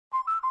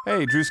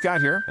Hey, Drew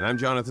Scott here, and I'm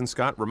Jonathan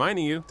Scott,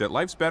 reminding you that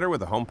life's better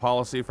with a home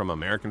policy from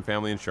American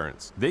Family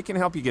Insurance. They can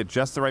help you get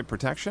just the right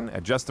protection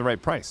at just the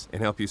right price and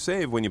help you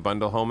save when you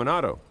bundle home and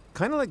auto.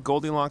 Kind of like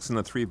Goldilocks and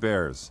the Three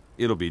Bears.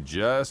 It'll be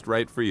just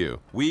right for you.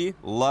 We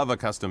love a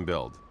custom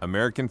build.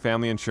 American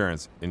Family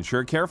Insurance.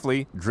 Insure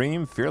carefully,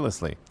 dream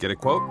fearlessly. Get a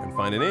quote and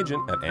find an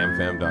agent at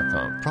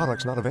amfam.com.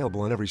 Products not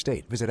available in every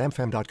state. Visit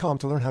amfam.com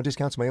to learn how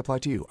discounts may apply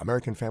to you.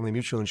 American Family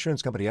Mutual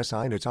Insurance Company, SI,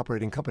 and its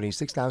operating company,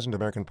 6000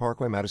 American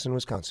Parkway, Madison,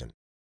 Wisconsin.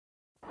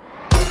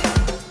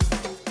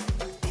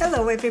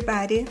 Hello,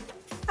 everybody.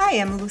 I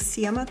am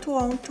Lucia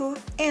Matuonto,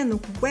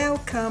 and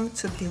welcome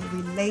to the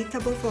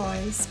Relatable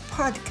Voice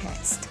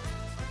podcast,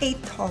 a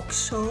talk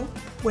show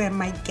where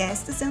my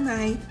guests and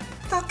I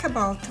talk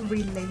about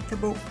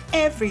relatable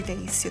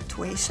everyday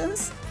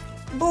situations,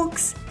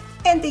 books,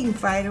 and the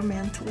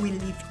environment we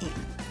live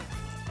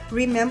in.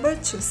 Remember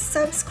to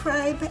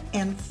subscribe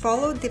and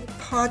follow the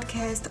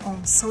podcast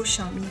on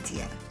social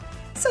media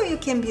so you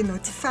can be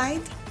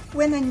notified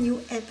when a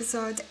new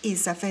episode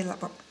is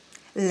available.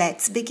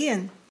 Let's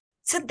begin.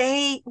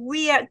 Today,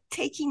 we are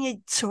taking a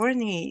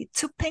journey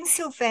to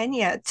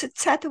Pennsylvania to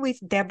chat with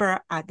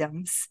Debra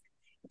Adams.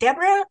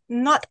 Debra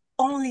not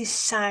only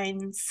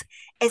shines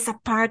as a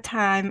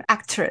part-time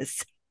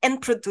actress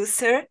and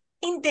producer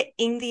in the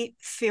indie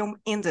film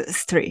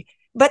industry,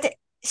 but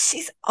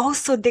she's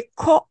also the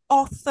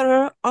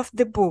co-author of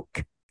the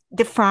book,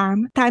 The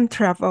Farm, Time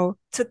Travel,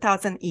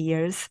 2000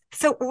 Years.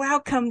 So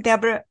welcome,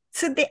 Debra,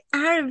 to the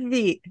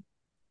RV.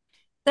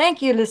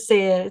 Thank you,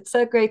 Lucia. It's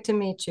so great to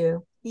meet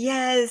you.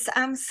 Yes,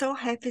 I'm so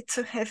happy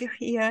to have you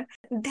here.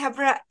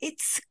 Debra,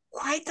 it's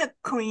quite a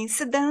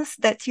coincidence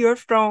that you're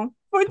from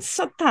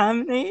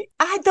Punxsutawney.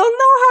 I don't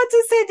know how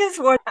to say this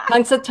word.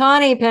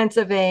 Punxsutawney,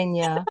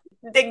 Pennsylvania.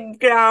 The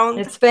ground.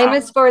 It's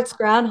famous for its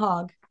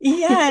groundhog.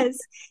 Yes.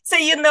 So,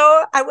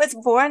 I was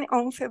born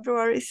on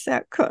February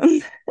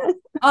 2nd.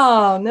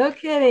 Oh, no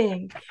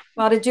kidding.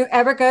 Well, did you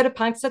ever go to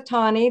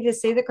Punxsutawney to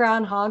see the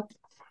groundhog?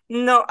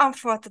 No,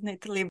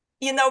 unfortunately.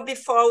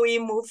 Before we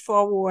move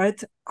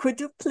forward, could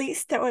you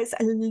please tell us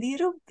a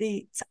little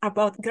bit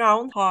about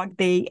Groundhog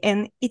Day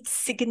and its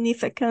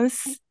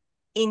significance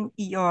in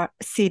your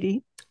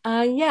city?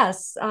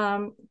 Yes.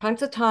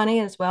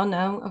 Punxsutawney is well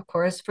known, of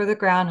course, for the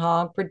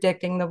groundhog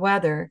predicting the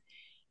weather.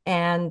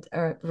 And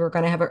we're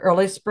going to have an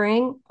early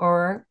spring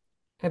or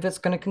if it's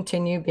going to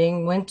continue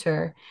being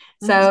winter.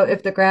 So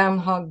if the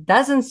groundhog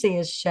doesn't see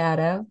his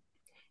shadow,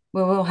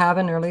 we will have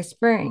an early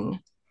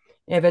spring.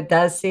 If it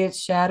does see its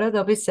shadow,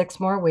 there'll be 6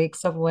 more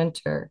weeks of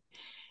winter.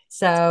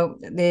 So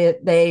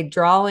they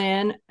draw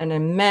in an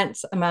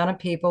immense amount of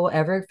people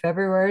every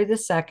February the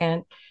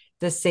 2nd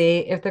to see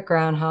if the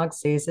groundhog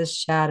sees his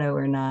shadow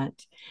or not.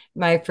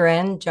 My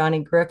friend Johnny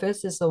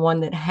Griffiths is the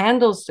one that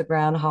handles the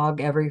groundhog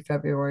every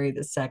February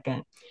the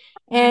 2nd.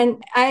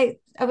 And I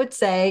would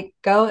say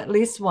go at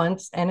least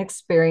once and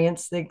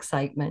experience the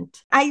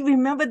excitement. I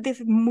remember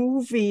this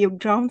movie,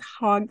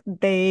 Groundhog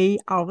Day,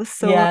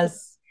 also.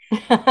 Yes.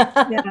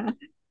 Yeah,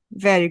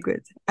 very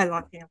good. I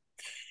love him.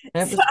 It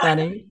was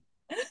funny.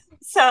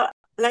 So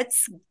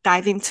let's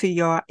dive into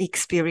your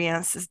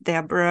experiences,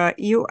 Debra.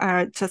 You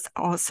are just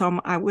awesome.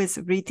 I was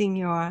reading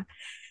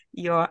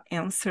your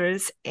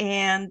answers,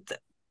 and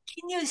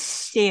can you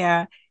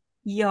share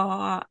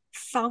your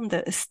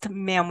fondest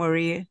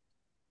memory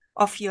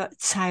of your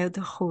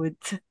childhood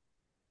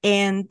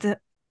and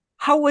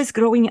how was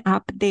growing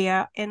up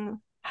there and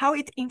how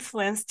it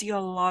influenced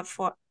your love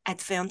for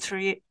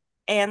adventure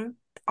and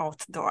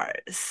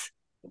outdoors?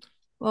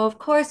 Well, of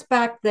course,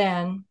 back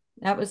then,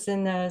 that was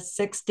in the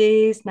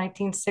 60s,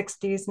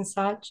 1960s and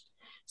such.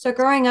 So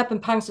growing up in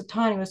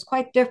Punxsutawney was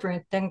quite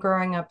different than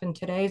growing up in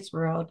today's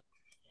world.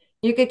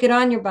 You could get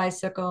on your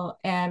bicycle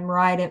and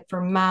ride it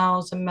for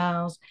miles and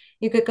miles.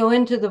 You could go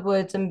into the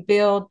woods and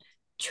build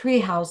tree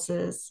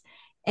houses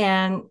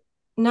and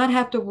not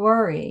have to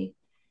worry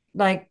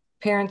like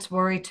parents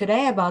worry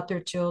today about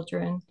their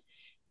children.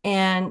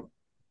 And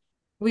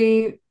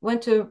we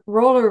went to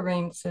roller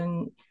rinks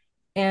and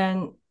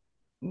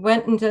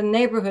went into the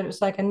neighborhood. It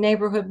was like a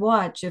neighborhood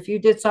watch. If you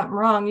did something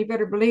wrong, you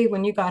better believe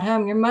when you got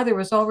home, your mother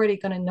was already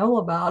going to know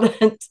about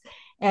it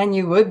and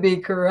you would be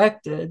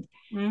corrected.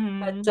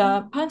 Mm-hmm.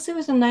 But Punxsutawney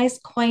was a nice,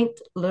 quaint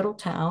little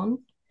town.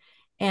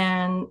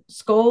 And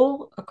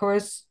school, of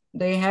course,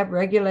 they have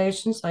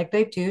regulations like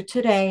they do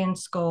today in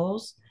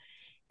schools.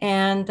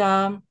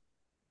 And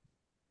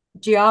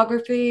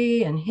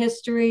geography and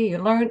history, you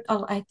learn,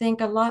 I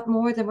think, a lot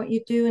more than what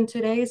you do in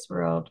today's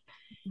world.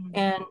 Mm-hmm.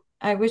 And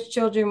I wish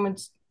children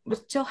would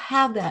still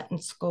have that in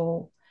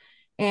school,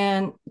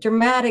 and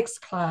dramatics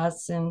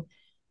class, and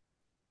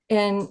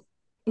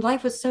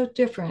life was so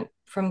different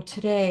from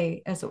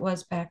today as it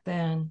was back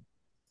then.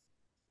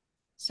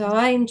 So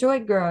I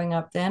enjoyed growing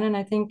up then, and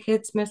I think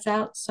kids miss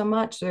out so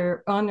much.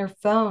 They're on their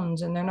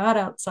phones and they're not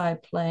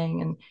outside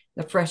playing and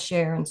the fresh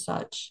air and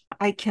such.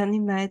 I can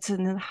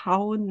imagine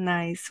how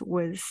nice it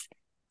was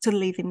to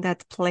live in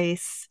that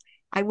place.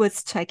 I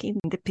was checking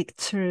the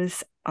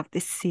pictures of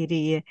the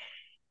city,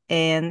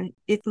 and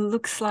it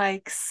looks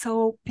like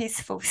so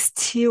peaceful,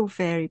 still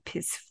very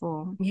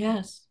peaceful.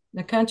 Yes.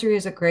 The country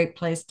is a great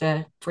place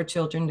for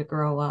children to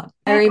grow up.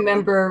 I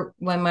remember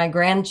when my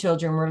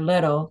grandchildren were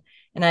little,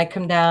 and I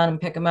come down and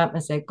pick them up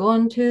and say,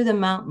 going to the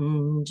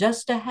mountain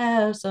just to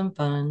have some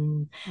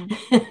fun.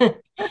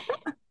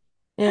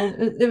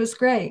 And it was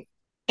great.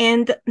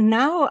 And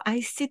now I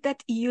see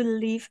that you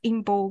live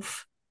in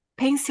both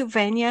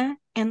Pennsylvania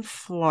and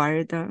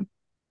Florida.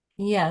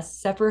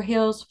 Yes,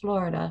 Zephyrhills,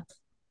 Florida.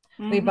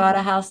 We bought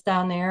a house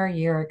down there a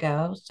year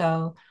ago,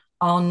 so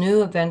all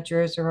new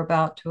adventures are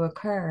about to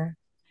occur.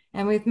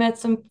 And we've met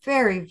some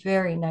very,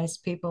 very nice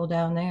people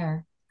down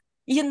there.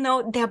 You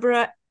know,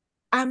 Debra,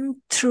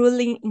 I'm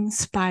truly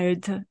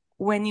inspired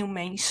when you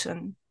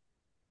mention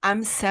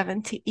I'm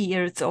 70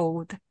 years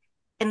old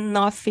and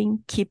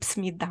nothing keeps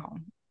me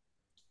down.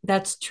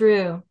 That's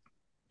true.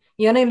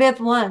 You only live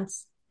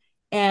once.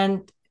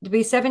 And to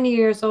be 70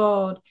 years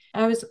old,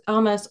 I was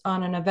almost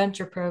on an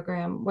adventure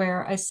program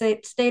where I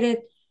stated,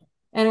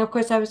 and of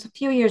course, I was a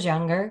few years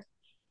younger.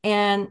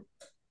 And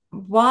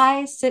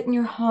why sit in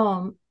your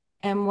home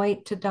and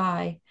wait to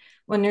die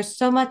when there's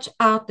so much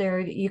out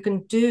there that you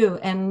can do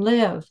and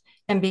live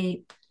and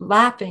be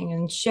laughing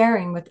and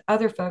sharing with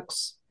other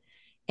folks?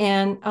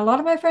 And a lot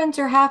of my friends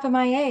are half of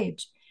my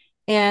age.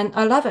 And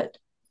I love it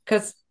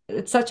because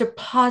it's such a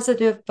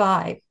positive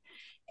vibe.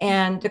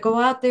 And to go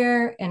out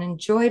there and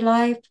enjoy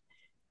life.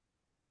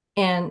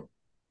 And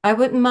I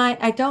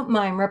don't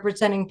mind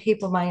representing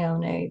people my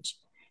own age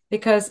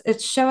because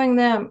it's showing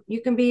them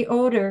you can be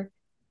older,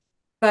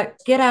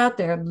 but get out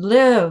there,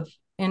 live,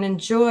 and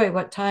enjoy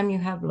what time you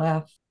have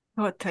left.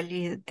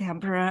 Totally,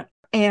 Debra.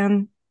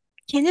 And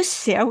can you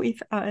share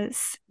with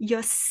us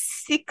your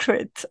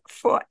secret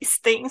for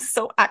staying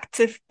so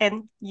active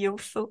and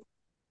youthful?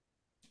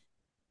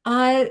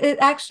 It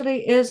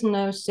actually is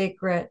no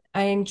secret.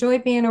 I enjoy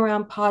being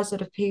around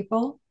positive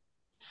people.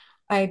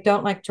 I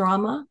don't like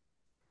drama.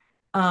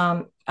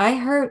 I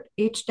hurt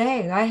each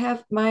day. I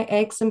have my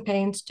aches and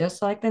pains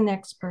just like the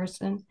next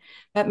person.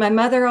 But my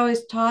mother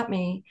always taught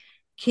me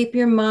keep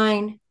your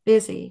mind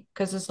busy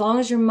because as long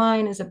as your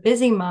mind is a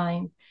busy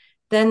mind,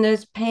 then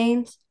those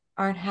pains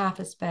aren't half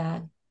as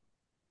bad.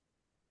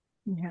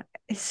 Yeah,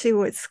 she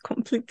was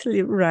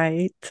completely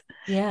right.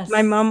 Yes.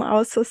 My mom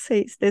also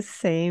says the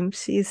same.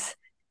 She's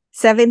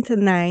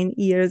 79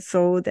 years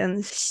old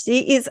and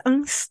she is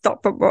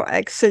unstoppable,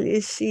 actually.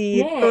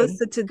 She goes Yay.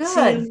 to the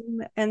Good.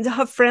 gym and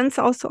her friends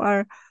also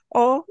are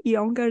all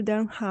younger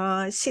than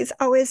her. She's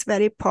always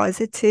very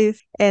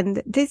positive,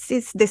 and this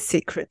is the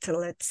secret,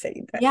 let's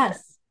say that.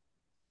 Yes.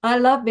 I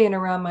love being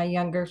around my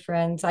younger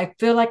friends. I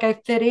feel like I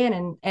fit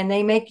in and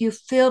they make you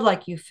feel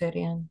like you fit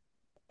in.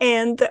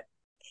 And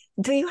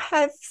do you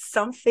have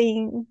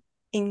something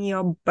in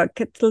your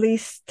bucket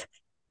list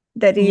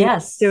that you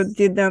Yes. still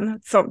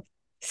didn't? So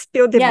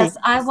spill the Yes, beans.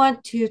 I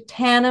want to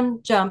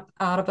tandem jump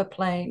out of a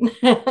plane.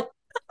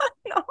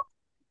 No.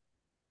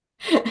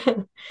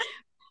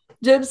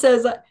 Jim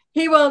says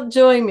he won't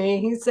join me.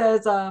 He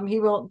says he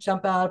won't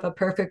jump out of a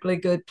perfectly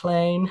good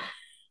plane.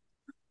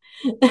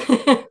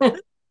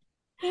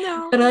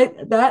 No.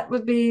 But that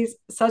would be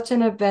such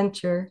an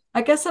adventure.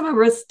 I guess I'm a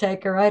risk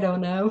taker. I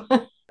don't know.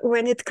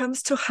 When it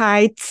comes to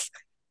heights,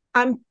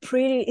 I'm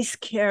pretty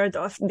scared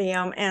of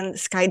them, and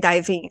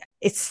skydiving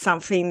is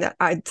something that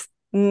I'd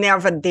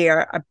never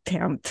dare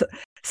attempt.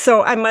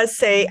 So I must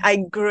say, I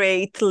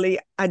greatly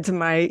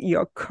admire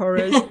your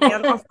courage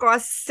and, of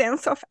course,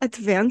 sense of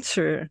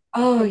adventure.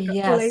 Oh,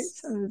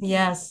 yes. Congratulations.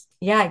 Yes.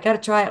 Yeah, I got to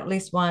try it at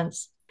least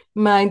once.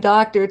 My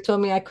doctor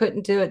told me I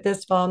couldn't do it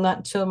this fall, not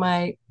until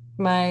my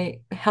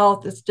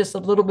health is just a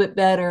little bit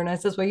better. And I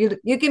says, well,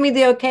 you give me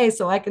the okay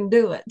so I can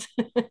do it.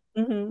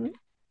 Mm-hmm.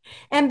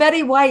 And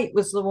Betty White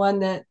was the one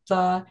that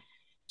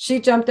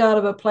she jumped out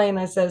of a plane.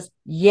 I says,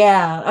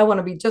 yeah, I want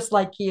to be just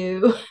like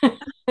you.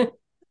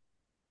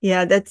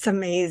 Yeah, that's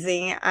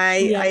amazing. I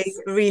Yes.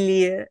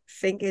 really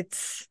think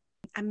it's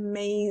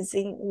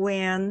amazing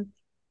when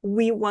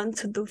we want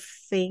to do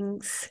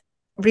things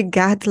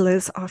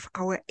regardless of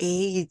our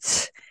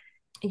age.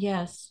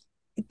 Yes.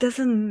 It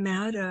doesn't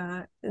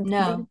matter.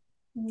 No.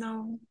 No,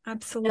 No, I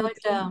absolutely.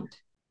 don't.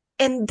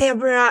 And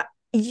Debra,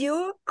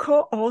 you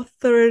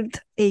co-authored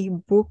a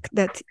book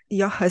that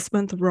your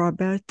husband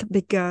Robert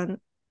began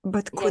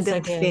but Yes, I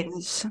couldn't did.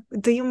 finish.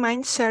 Do you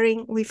mind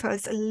sharing with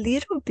us a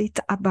little bit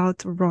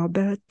about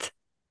Robert?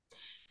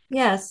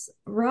 Yes,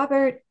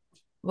 Robert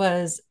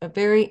was a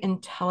very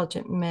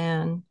intelligent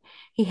man.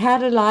 He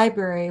had a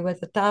library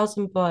with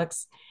 1,000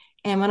 books.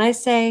 And when I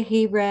say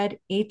he read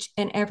each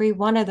and every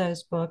one of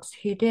those books,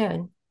 he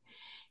did.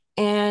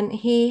 And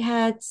he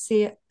had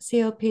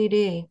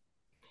COPD.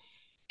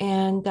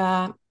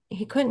 And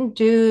he couldn't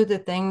do the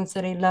things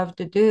that he loved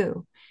to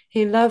do.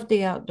 He loved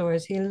the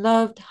outdoors. He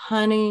loved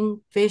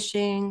hunting,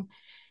 fishing,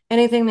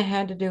 anything that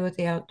had to do with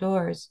the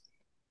outdoors.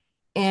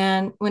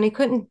 And when he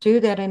couldn't do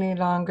that any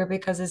longer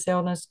because his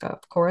illness,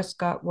 of course,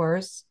 got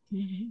worse.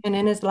 Mm-hmm. And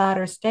in his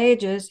latter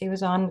stages, he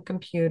was on the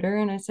computer.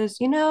 And I says,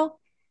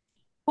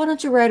 why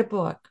don't you write a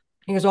book?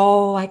 He goes,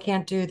 oh, I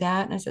can't do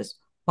that. And I says,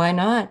 why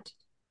not?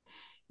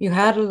 You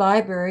had a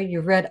library,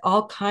 you read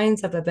all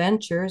kinds of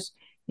adventures.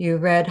 You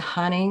read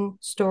hunting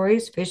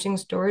stories, fishing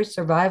stories,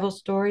 survival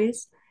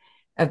stories.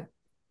 Uh,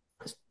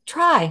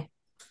 Try.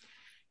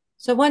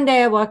 So one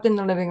day I walked in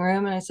the living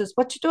room and I says,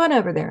 "What you doing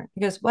over there?"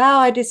 He goes, "Well,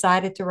 I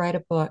decided to write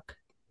a book."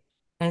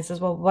 And I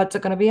says, "Well, what's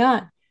it going to be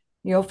on?"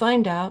 "You'll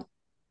find out."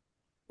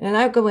 And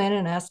I go in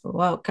and ask,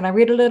 "Well, can I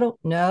read a little?"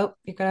 "Nope,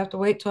 you're going to have to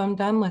wait till I'm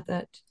done with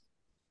it."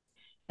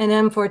 And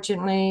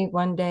unfortunately,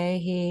 one day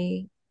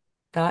he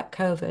got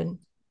COVID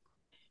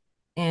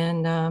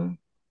and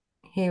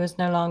he was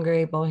no longer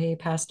able, he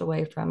passed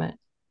away from it.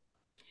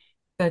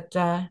 But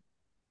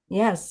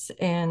yes,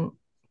 and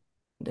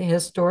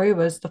his story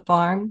was the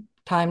farm,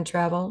 time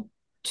travel,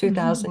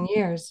 2,000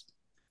 years.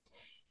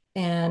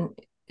 And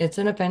it's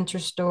an adventure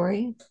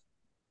story,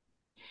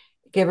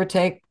 give or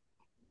take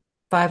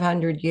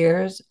 500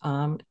 years.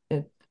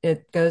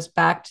 It goes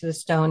back to the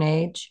Stone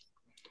Age,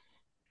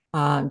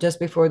 just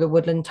before the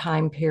Woodland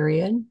time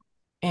period.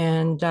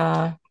 And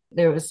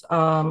there was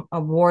a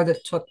war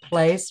that took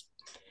place,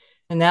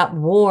 and that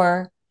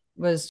war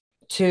was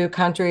two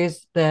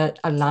countries that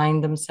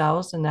aligned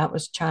themselves, and that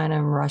was China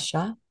and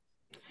Russia.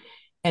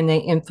 And they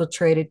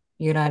infiltrated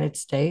the United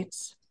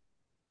States.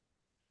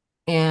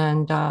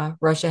 And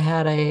Russia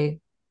had a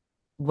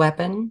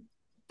weapon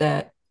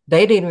that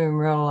they didn't even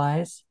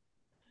realize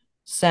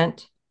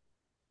sent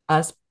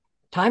us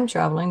time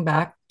traveling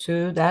back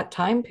to that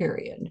time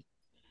period.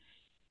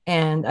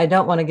 And I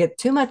don't want to get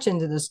too much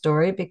into the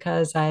story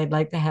because I'd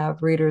like to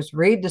have readers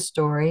read the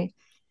story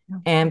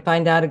and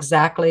find out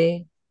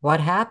exactly what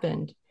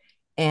happened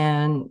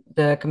and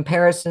the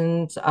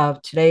comparisons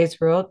of today's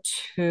world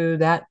to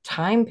that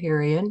time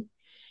period,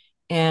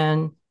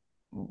 and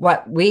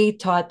what we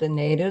taught the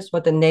natives,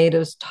 what the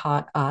natives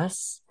taught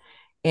us,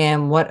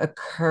 and what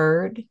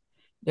occurred.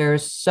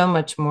 There's so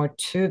much more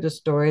to the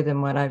story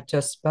than what I've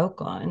just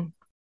spoke on.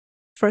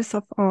 First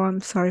of all,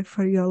 I'm sorry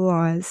for your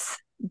loss,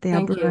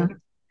 Thank Debra. you.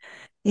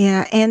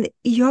 Yeah, and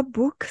your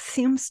book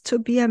seems to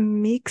be a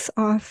mix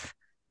of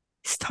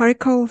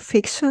historical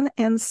fiction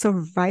and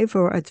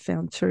survival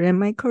adventure.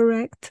 Am I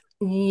correct?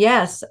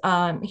 Yes,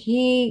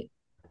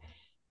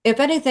 if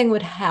anything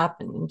would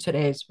happen in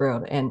today's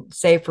world, and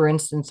say, for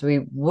instance,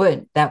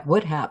 that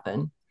would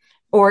happen,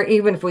 or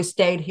even if we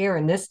stayed here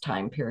in this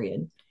time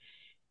period,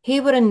 he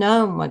would have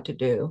known what to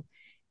do.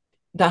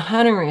 The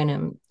hunter in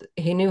him,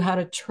 he knew how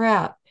to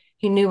trap,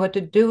 he knew what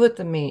to do with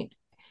the meat.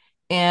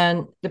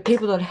 And the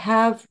people that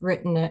have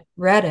written it,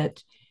 read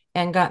it,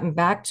 and gotten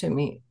back to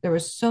me, there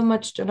was so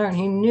much to learn.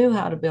 He knew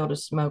how to build a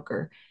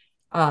smoker,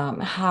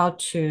 how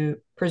to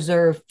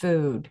preserve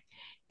food.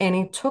 And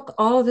he took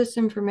all of this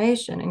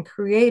information and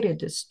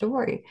created this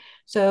story.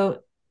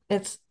 So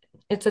it's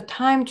it's a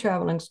time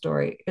traveling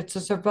story. It's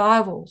a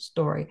survival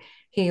story.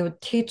 He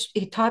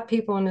taught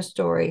people in the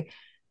story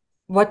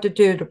what to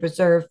do to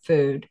preserve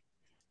food,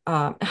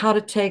 how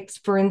to take,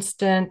 for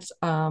instance,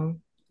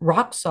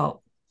 rock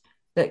salt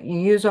that you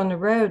use on the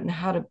road and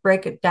how to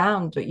break it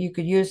down so you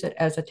could use it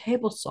as a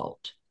table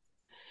salt.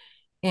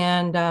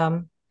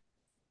 And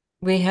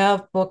we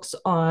have books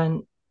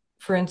on,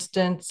 for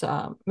instance,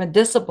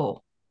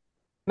 medicinal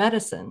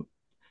medicine.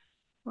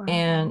 Wow.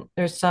 And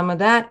there's some of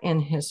that in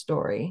his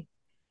story,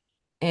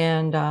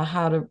 and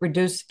how to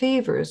reduce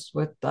fevers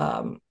with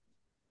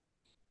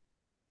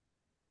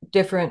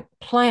different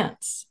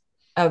plants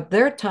of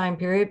their time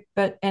period.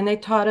 And they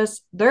taught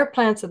us their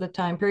plants of the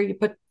time period. You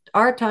put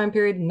our time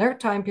period and their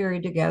time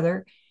period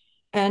together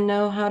and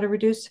know how to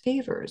reduce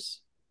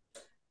fevers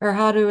or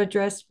how to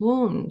address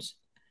wounds.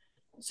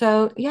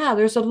 So yeah,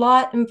 there's a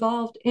lot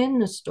involved in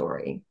the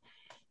story,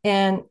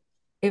 and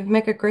it would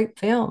make a great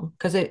film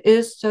because it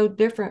is so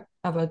different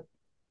of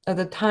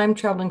the time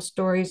traveling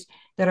stories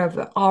that have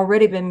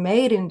already been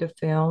made into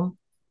film.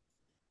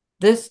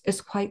 This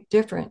is quite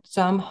different.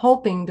 So I'm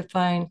hoping to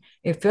find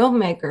a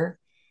filmmaker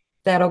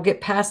that'll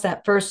get past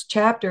that first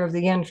chapter of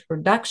the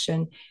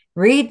introduction,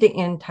 read the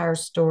entire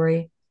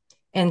story,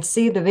 and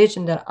see the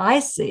vision that I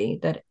see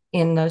that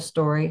in the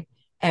story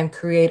and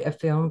create a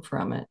film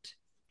from it.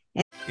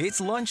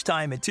 It's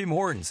lunchtime at Tim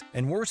Hortons,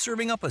 and we're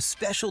serving up a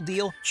special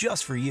deal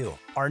just for you.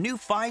 Our new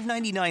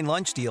 $5.99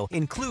 lunch deal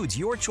includes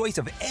your choice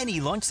of any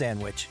lunch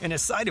sandwich and a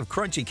side of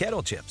crunchy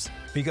kettle chips.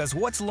 Because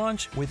what's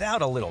lunch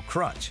without a little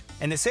crunch?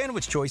 And the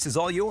sandwich choice is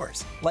all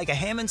yours, like a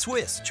ham and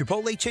Swiss,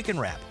 Chipotle chicken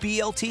wrap,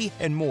 BLT,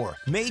 and more,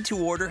 made to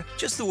order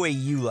just the way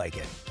you like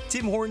it.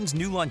 Tim Hortons'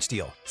 new lunch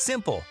deal.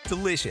 Simple,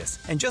 delicious,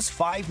 and just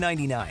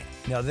 $5.99.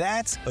 Now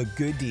that's a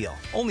good deal.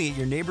 Only at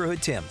your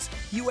neighborhood Tim's.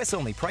 U.S.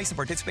 only. Price and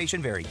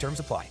participation vary. Terms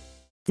apply.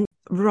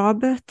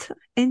 Robert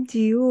and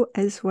you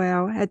as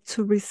well had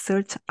to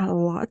research a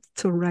lot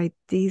to write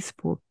this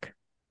book.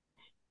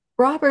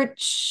 Robert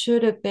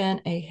should have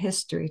been a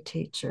history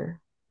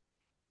teacher.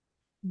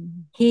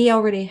 He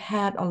already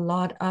had a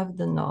lot of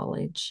the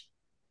knowledge,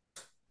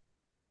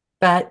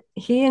 but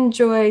he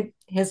enjoyed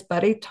his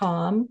buddy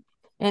Tom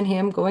and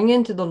him going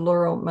into the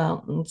Laurel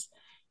Mountains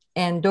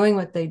and doing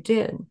what they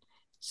did.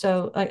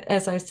 So,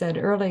 as I said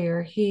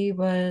earlier, he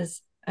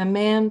was a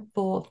man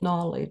full of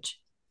knowledge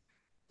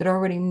that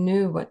already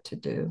knew what to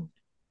do.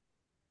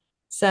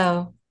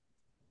 So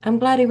I'm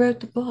glad he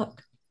wrote the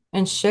book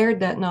and shared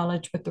that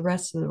knowledge with the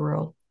rest of the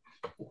world.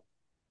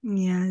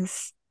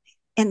 Yes.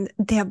 And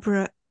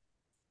Deborah,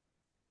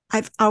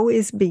 I've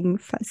always been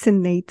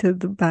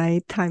fascinated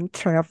by time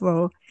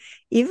travel,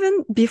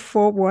 even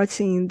before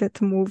watching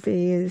that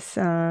movie is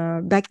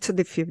Back to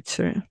the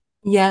Future.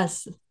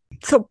 Yes.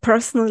 So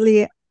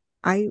personally,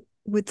 I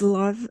would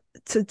love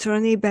to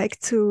journey back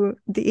to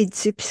the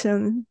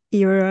Egyptian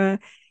era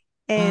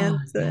and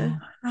Oh, yeah.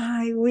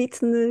 I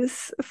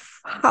witness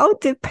how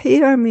the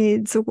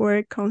pyramids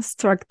were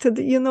constructed.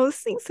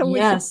 Since I was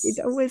a kid, Yes.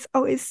 I was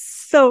always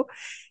so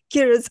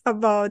curious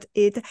about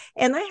it.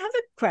 And I have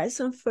a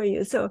question for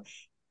you. So,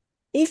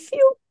 if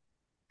you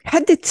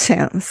had the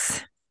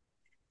chance,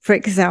 for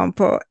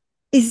example,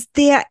 is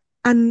there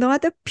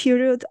another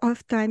period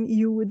of time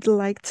you would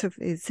like to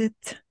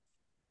visit?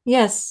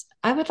 Yes.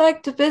 I would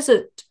like to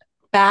visit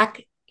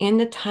back in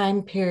the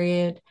time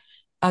period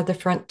of the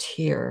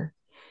frontier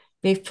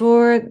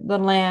before the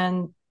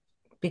land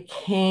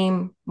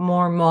became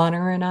more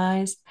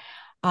modernized,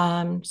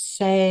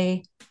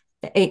 say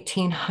the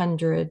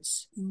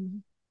 1800s,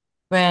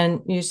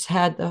 when you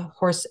had the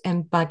horse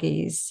and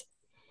buggies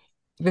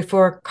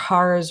before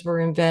cars were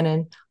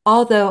invented.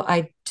 Although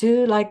I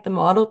do like the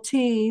Model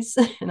Ts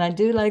and I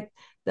do like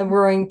the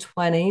Roaring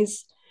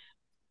 20s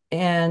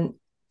and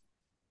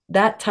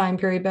that time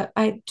period, but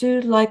I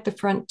do like the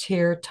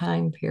frontier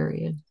time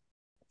period.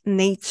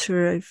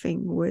 Nature, I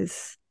think,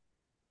 was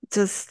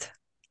just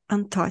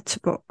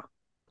untouchable.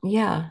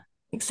 Yeah,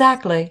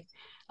 exactly.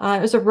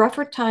 It was a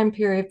rougher time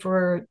period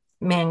for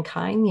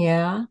mankind,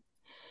 yeah.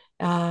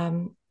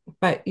 Um,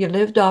 but you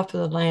lived off of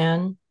the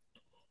land.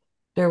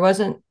 There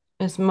wasn't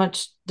as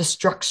much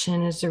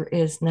destruction as there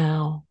is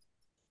now.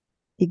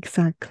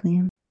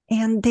 Exactly.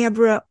 And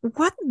Deborah,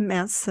 what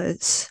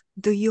message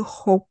do you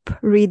hope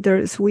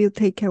readers will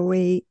take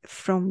away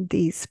from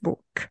this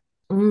book?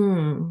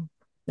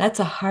 That's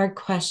a hard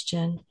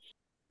question.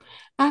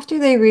 After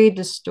they read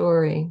the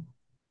story,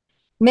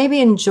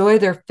 maybe enjoy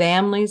their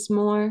families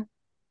more,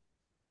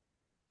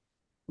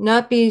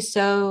 not be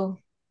so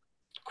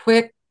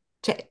quick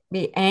to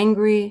be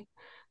angry,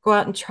 go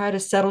out and try to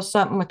settle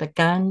something with a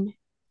gun.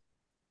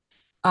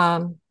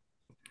 Um,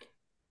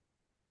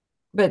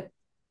 but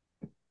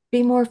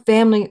be more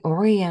family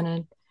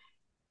oriented,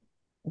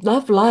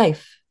 love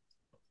life,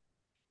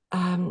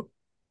 um,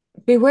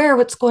 beware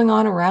what's going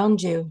on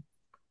around you,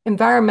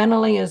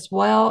 environmentally as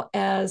well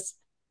as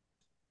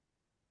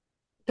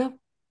don't,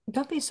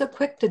 don't be so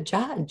quick to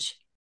judge.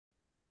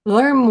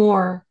 Learn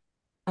more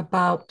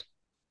about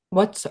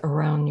what's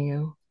around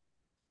you,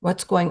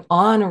 what's going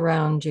on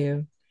around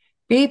you.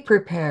 Be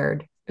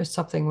prepared if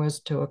something was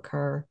to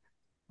occur.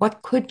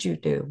 What could you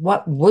do?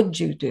 What would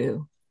you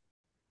do?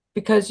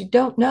 Because you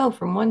don't know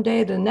from one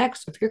day to the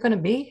next if you're going to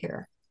be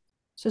here.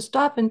 So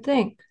stop and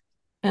think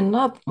and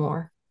love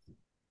more.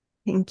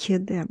 Thank you,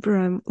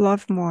 Deborah.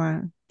 Love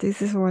more.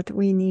 This is what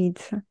we need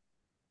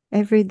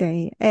every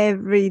day.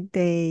 Every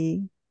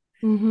day,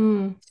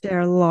 Mm-hmm.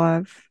 share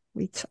love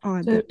with each So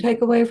other.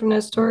 take away from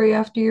that story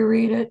after you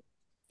read it,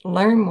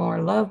 learn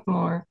more, love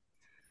more.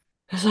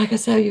 Because, like I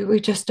said, we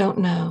just don't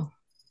know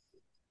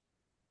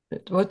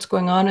what's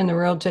going on in the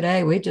world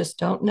today. We just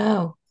don't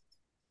know.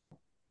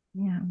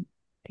 Yeah.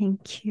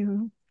 Thank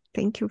you.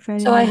 Thank you very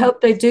So I much.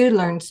 hope they do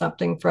learn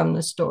something from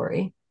the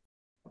story.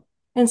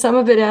 And some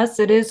of it, yes,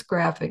 it is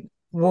graphic.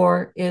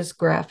 War is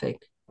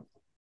graphic.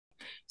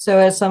 So,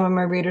 as some of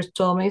my readers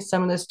told me,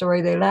 some of the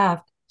story they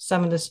laughed,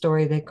 some of the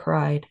story they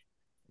cried.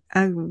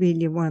 I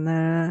really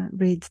wanna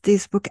read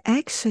this book.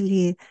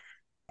 Actually,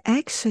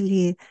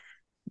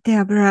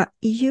 Deborah,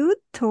 you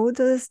told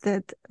us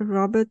that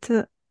Robert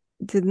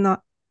did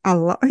not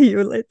allow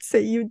you, let's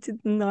say you did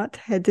not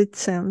had the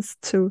chance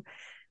to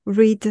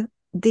read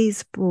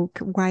this book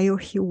while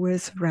he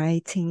was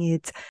writing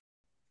it.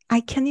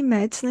 I can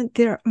imagine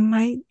there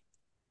might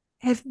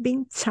have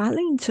been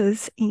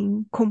challenges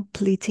in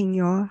completing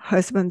your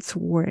husband's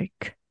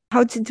work.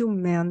 How did you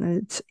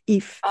manage,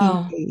 if in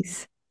Oh,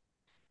 case?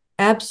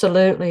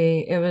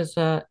 absolutely. It was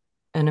an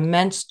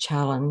immense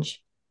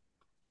challenge.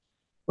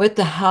 With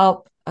the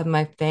help of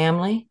my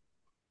family,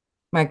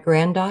 my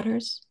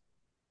granddaughters,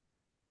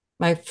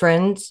 my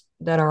friends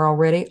that are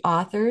already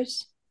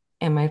authors,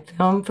 and my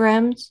film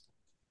friends,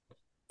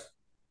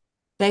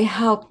 they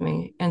helped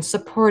me and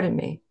supported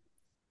me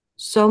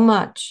so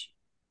much.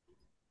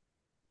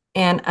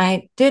 And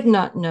I did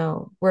not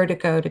know where to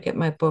go to get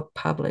my book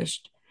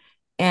published.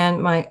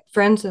 And my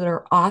friends that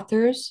are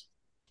authors,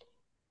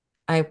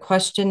 I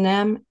questioned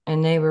them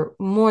and they were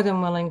more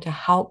than willing to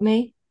help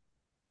me.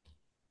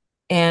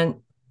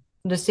 And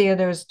Lucia,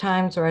 there was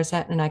times where I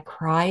sat and I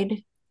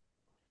cried.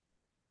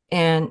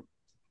 And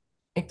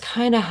it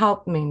kind of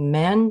helped me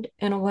mend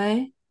in a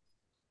way.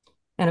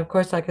 And of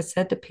course, like I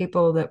said, the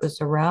people that was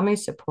around me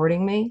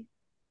supporting me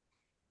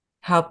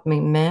helped me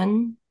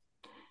mend.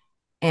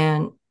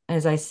 And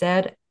as I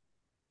said,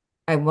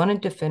 I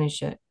wanted to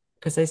finish it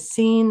because I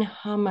seen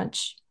how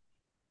much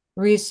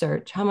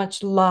research, how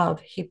much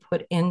love he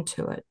put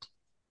into it.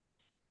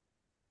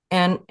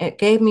 And it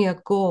gave me a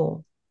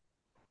goal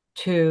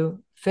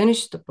to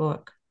finish the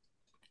book.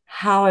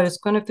 How I was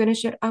going to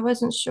finish it, I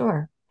wasn't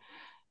sure.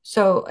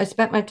 So I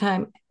spent my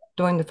time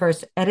doing the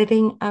first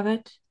editing of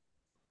it,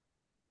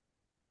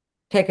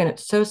 taking it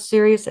so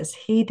serious as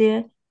he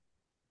did.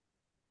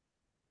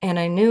 And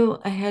I knew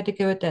I had to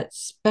give it that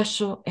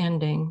special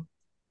ending.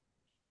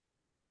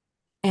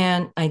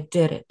 And I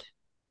did it.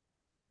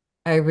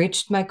 I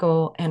reached my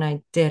goal and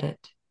I did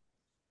it.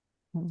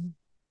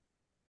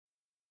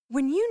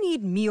 When you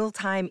need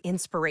mealtime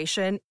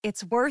inspiration,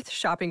 it's worth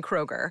shopping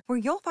Kroger, where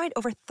you'll find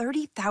over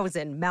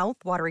 30,000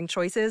 mouthwatering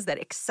choices that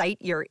excite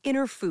your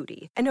inner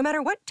foodie. And no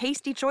matter what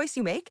tasty choice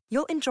you make,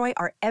 you'll enjoy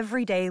our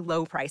everyday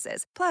low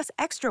prices, plus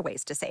extra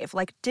ways to save,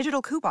 like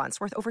digital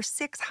coupons worth over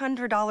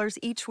 $600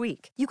 each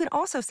week. You can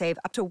also save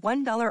up to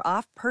 $1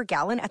 off per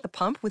gallon at the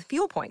pump with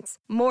fuel points.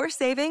 More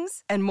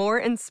savings and more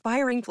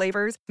inspiring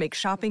flavors make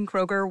shopping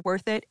Kroger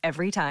worth it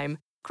every time.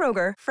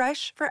 Kroger,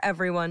 fresh for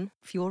everyone.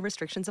 Fuel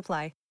restrictions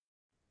apply.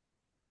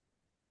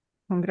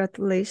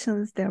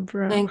 Congratulations,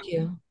 Debra. Thank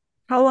you.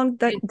 How long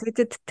did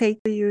it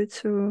take you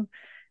to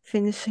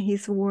finish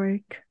his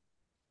work?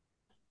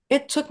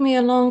 It took me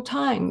a long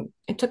time.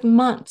 It took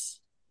months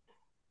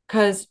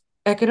because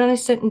I could only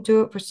sit and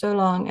do it for so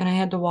long and I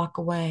had to walk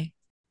away.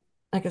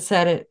 Like I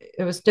said,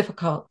 it was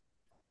difficult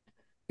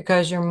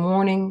because you're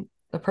mourning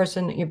the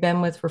person that you've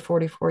been with for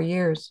 44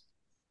 years.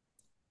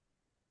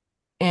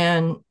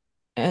 And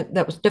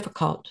that was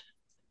difficult.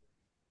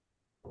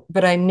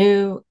 But I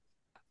knew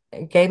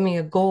it gave me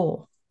a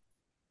goal.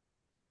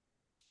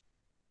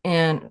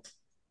 And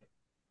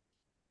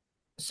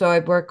so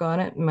I'd work on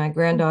it. My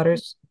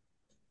granddaughters,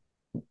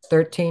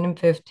 13 and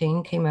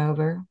 15, came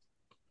over.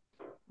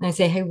 And I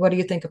say, hey, what do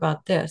you think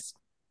about this?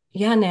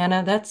 Yeah,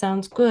 Nana, that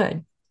sounds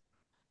good.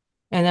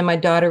 And then my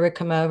daughter would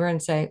come over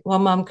and say, well,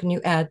 Mom, can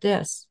you add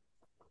this?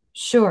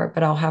 Sure,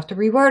 but I'll have to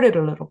reword it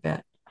a little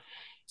bit.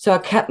 So I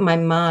kept my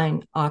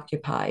mind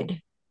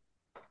occupied.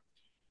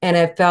 And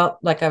I felt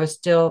like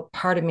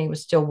part of me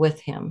was still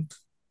with him.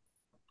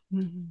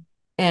 Mm-hmm.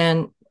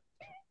 And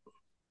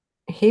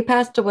he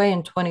passed away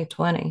in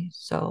 2020.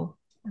 So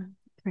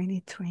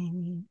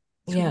 2020.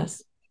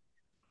 Yes.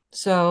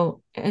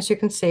 So as you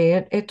can see,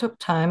 it took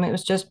time. It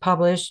was just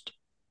published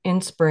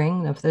in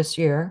spring of this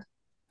year.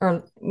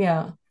 Spring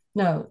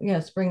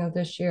of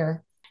this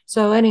year.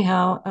 So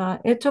anyhow,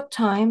 it took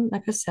time,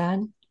 like I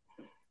said.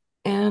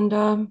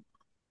 And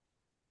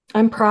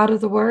I'm proud of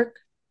the work.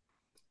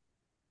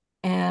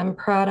 And I'm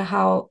proud of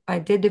how I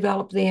did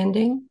develop the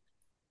ending.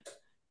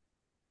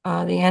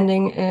 The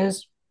ending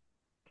is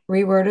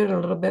reworded a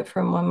little bit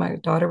from when my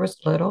daughter was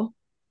little,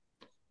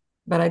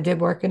 but I did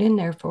work it in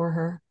there for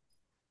her.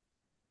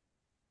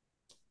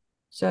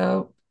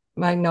 So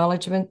my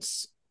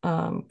acknowledgments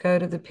go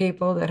to the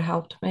people that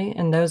helped me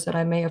and those that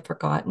I may have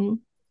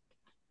forgotten.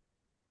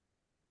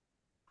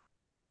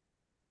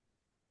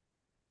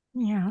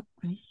 Yeah.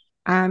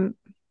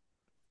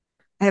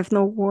 I have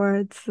no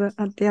words,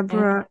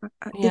 Debra.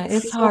 Yeah,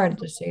 it's hard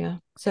to see.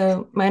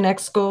 So my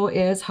next goal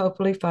is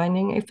hopefully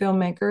finding a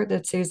filmmaker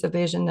that sees the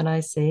vision that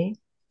I see.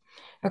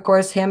 Of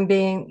course, him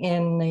being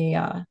in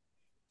the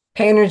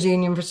painters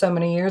union for so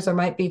many years, there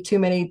might be too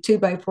many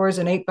 2x4s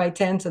and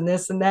 8x10s and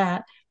this and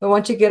that. But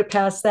once you get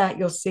past that,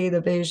 you'll see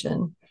the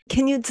vision.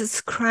 Can you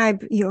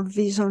describe your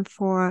vision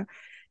for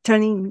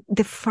turning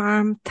the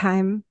farm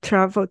time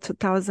travel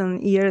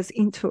 2,000 years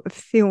into a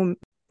film?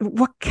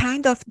 What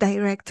kind of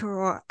director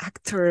or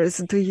actors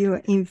do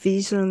you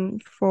envision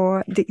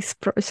for this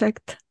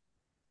project?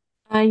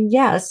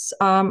 Yes,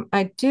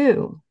 I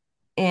do.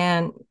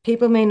 And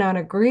people may not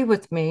agree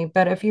with me,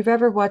 but if you've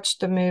ever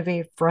watched the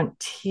movie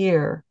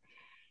Frontier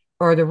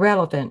or The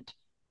Relevant,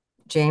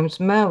 James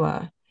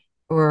Moa,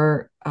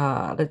 or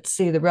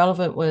the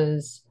Relevant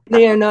was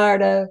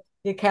Leonardo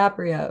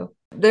DiCaprio.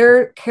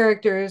 They're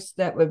characters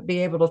that would be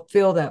able to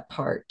fill that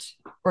part,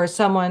 or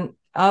someone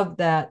of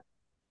that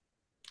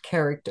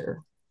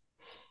character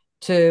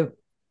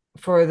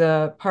for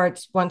the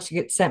parts once you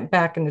get sent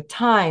back in the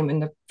time in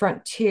the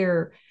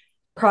frontier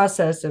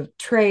process of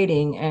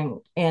trading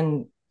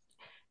and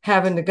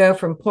having to go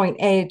from point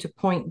A to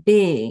point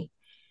B.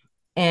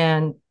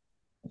 And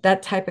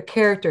that type of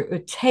character, it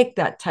would take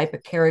that type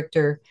of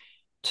character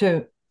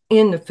to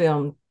in the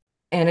film,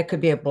 and it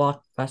could be a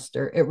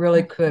blockbuster. It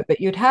really could,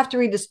 but you'd have to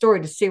read the story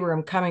to see where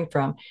I'm coming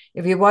from.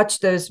 If you watch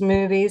those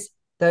movies,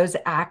 those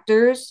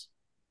actors,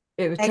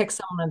 it would take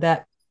someone of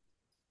that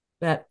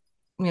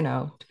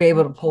to be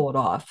able to pull it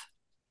off.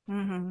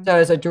 Mm-hmm. So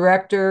as a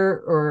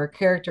director or a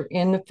character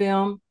in the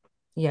film,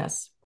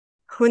 yes.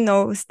 Who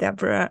knows,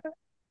 Debra?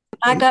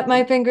 I got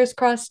my fingers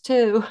crossed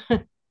too.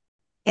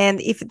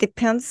 And if it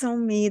depends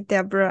on me,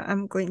 Debra,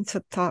 I'm going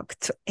to talk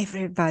to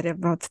everybody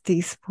about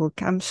this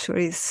book. I'm sure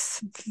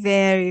it's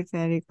very,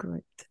 very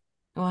good.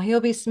 Well,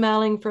 he'll be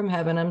smiling from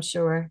heaven, I'm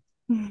sure.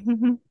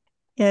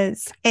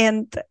 Yes.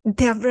 And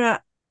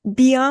Debra,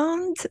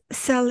 beyond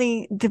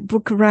selling the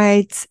book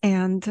rights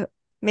and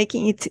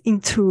making it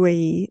into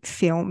a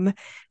film,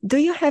 do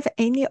you have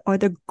any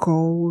other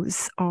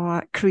goals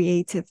or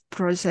creative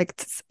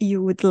projects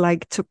you would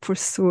like to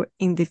pursue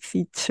in the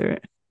future?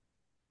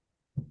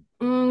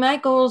 My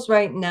goals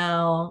right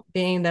now,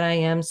 being that I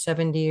am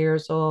 70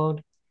 years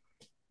old,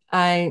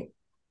 I've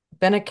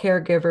been a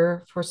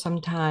caregiver for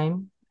some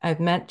time. I've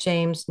met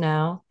James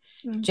now.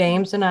 Mhm.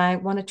 James and I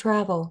want to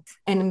travel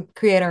and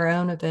create our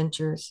own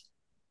adventures.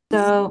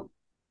 So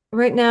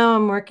right now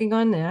I'm working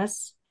on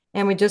this,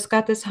 and we just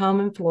got this home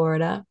in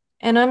Florida,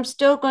 and I'm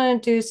still going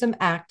to do some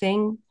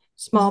acting,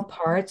 small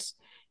parts,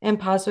 and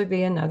possibly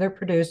be another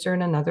producer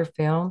in another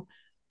film.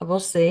 We'll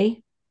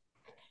see.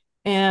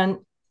 And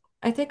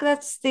I think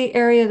that's the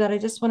area that I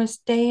just want to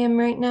stay in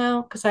right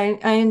now because I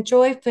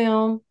enjoy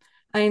film.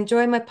 I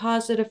enjoy my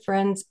positive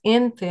friends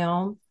in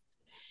film,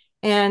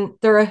 and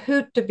they're a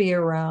hoot to be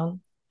around.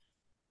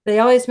 They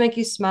always make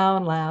you smile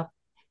and laugh.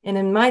 And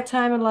in my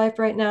time of life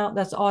right now,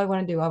 that's all I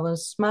want to do. I want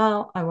to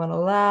smile. I want to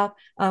laugh.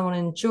 I want to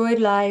enjoy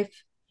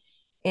life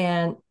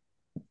and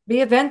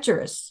be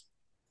adventurous.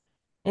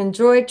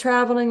 Enjoy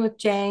traveling with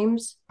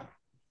James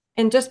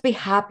and just be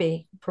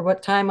happy for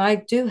what time I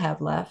do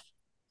have left.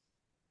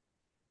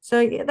 So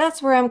yeah,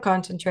 that's where I'm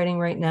concentrating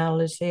right now,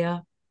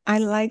 Lucia. I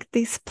like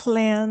this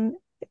plan.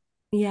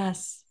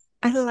 Yes,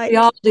 I we like,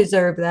 all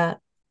deserve that.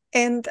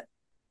 and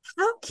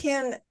how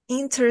can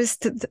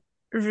interested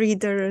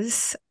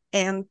readers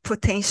and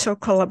potential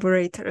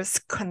collaborators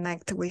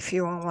connect with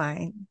you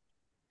online?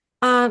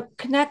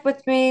 Connect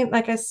with me.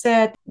 Like I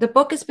said, the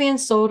book is being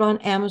sold on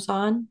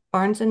Amazon,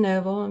 Barnes and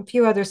Noble, and a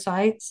few other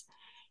sites.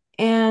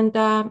 And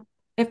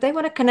if they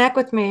want to connect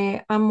with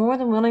me, I'm more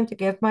than willing to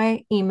give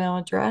my email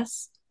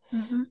address.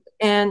 Mhm.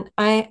 And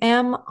I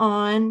am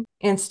on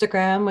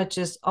Instagram, which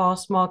is all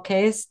small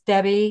case,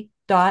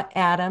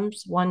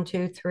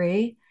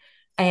 Debbie.Adams123.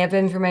 I have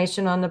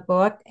information on the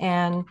book,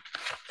 and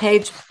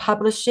Page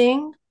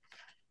Publishing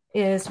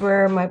is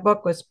where my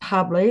book was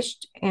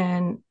published.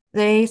 And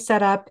they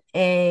set up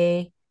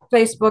a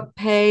Facebook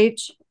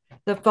page,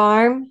 The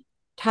Farm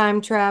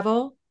Time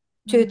Travel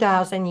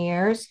 2000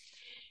 Years.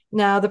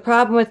 Now, the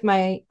problem with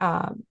my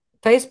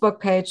Facebook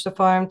page, The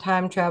Farm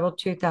Time Travel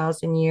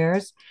 2000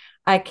 Years,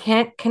 I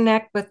can't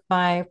connect with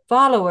my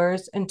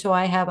followers until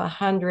I have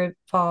 100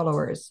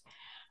 followers.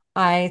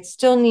 I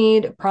still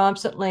need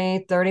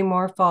approximately 30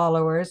 more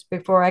followers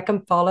before I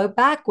can follow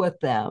back with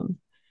them.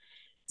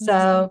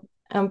 So,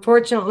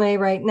 unfortunately,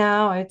 right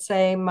now, I'd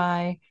say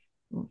my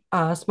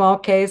small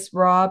case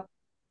Rob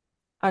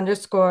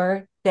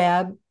underscore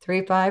Deb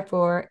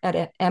 354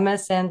 at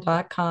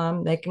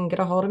msn.com. They can get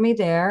a hold of me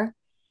there,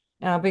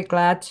 and I'll be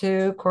glad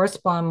to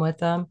correspond with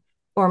them,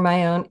 or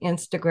my own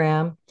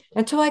Instagram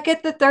until I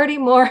get the 30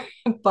 more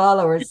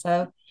followers.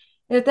 So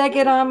if they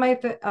get on my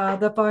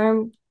the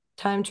Farm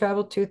Time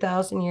Travel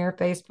 2000 Year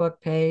Facebook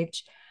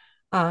page,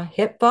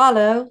 hit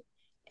follow,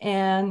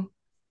 and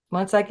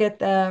once I get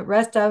the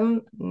rest of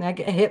them, I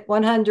hit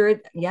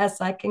 100.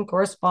 Yes, I can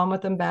correspond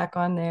with them back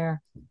on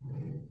there.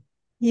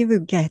 You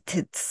will get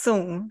it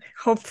soon,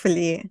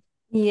 hopefully.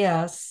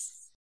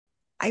 Yes.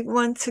 I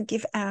want to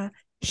give a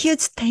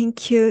huge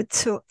thank you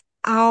to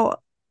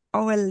all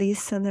our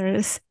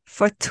listeners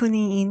for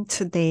tuning in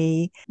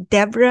today.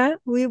 Debra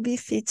will be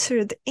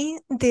featured in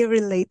the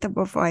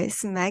Relatable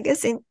Voice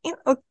magazine in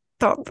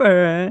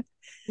October.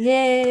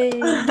 Yay.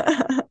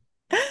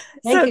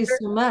 Thank you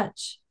so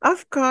much.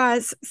 Of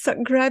course. So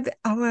grab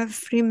our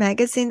free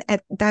magazine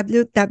at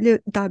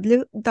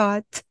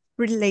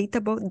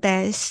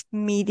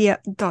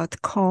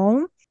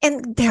www.relatable-media.com.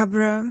 And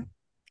Debra,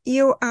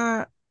 you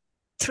are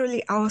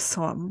truly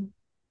awesome.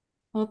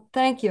 Well,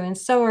 thank you. And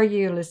so are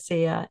you,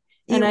 Lucia.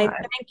 And I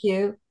thank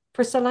you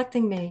for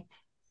selecting me.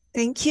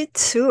 Thank you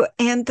too.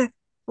 And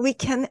we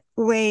can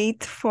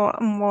wait for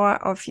more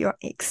of your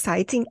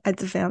exciting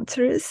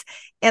adventures.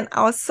 And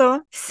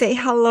also say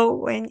hello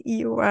when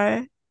you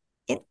are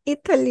in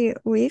Italy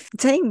with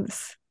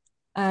James.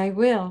 I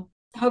will.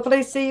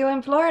 Hopefully see you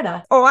in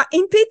Florida. Or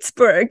in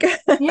Pittsburgh.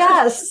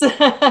 Yes.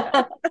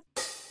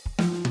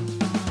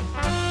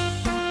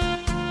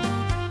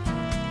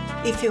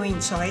 If you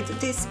enjoyed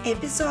this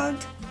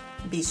episode,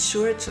 be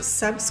sure to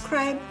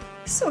subscribe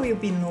so you'll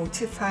be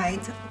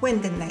notified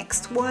when the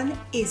next one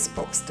is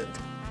posted.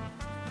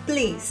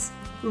 Please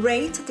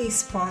rate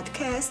this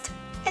podcast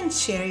and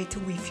share it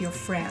with your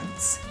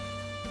friends.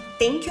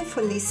 Thank you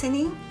for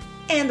listening,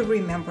 and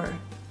remember,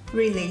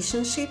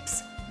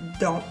 relationships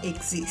don't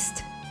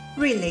exist.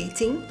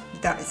 Relating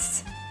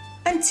does.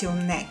 Until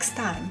next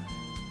time.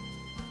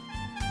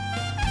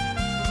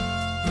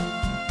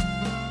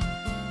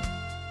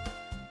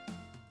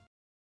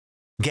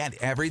 Get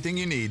everything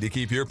you need to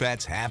keep your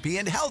pets happy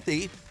and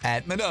healthy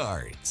at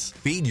Menards.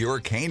 Feed your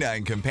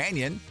canine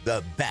companion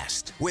the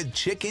best with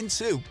chicken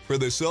soup for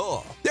the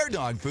soul. Their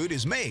dog food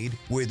is made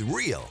with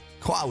real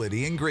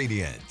quality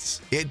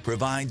ingredients. It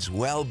provides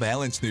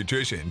well-balanced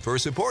nutrition for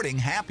supporting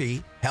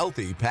happy,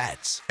 healthy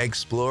pets.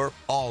 Explore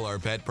all our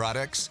pet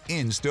products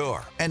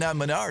in-store and on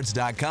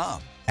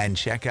Menards.com. And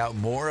check out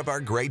more of our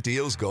great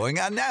deals going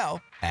on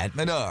now at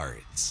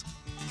Menards.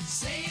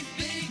 Say